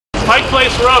Pike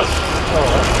Place Roast.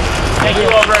 Thank you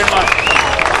all very much.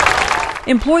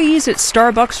 Employees at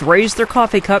Starbucks raised their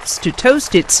coffee cups to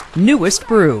toast its newest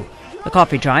brew. The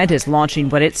coffee giant is launching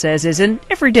what it says is an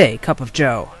everyday cup of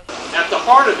joe. At the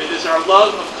heart of it is our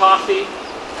love of coffee,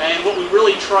 and what we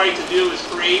really try to do is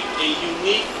create a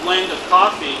unique blend of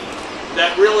coffee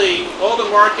that really, all the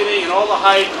marketing and all the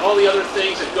hype and all the other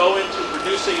things that go into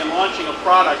producing and launching a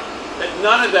product, that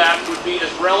none of that would be as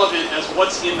relevant as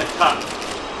what's in the cup.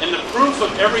 And the proof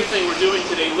of everything we're doing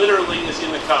today literally is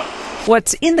in the cup.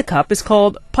 What's in the cup is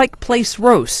called Pike Place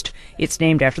Roast. It's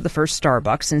named after the first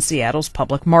Starbucks in Seattle's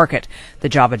public market. The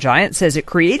Java Giant says it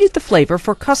created the flavor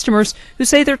for customers who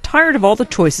say they're tired of all the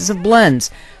choices of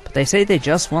blends, but they say they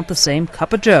just want the same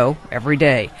cup of joe every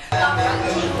day.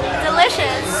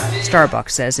 Delicious.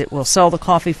 Starbucks says it will sell the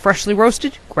coffee freshly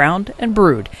roasted, ground, and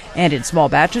brewed, and in small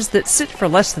batches that sit for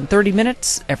less than 30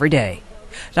 minutes every day.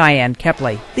 Diane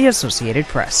Kepley, The Associated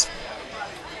Press.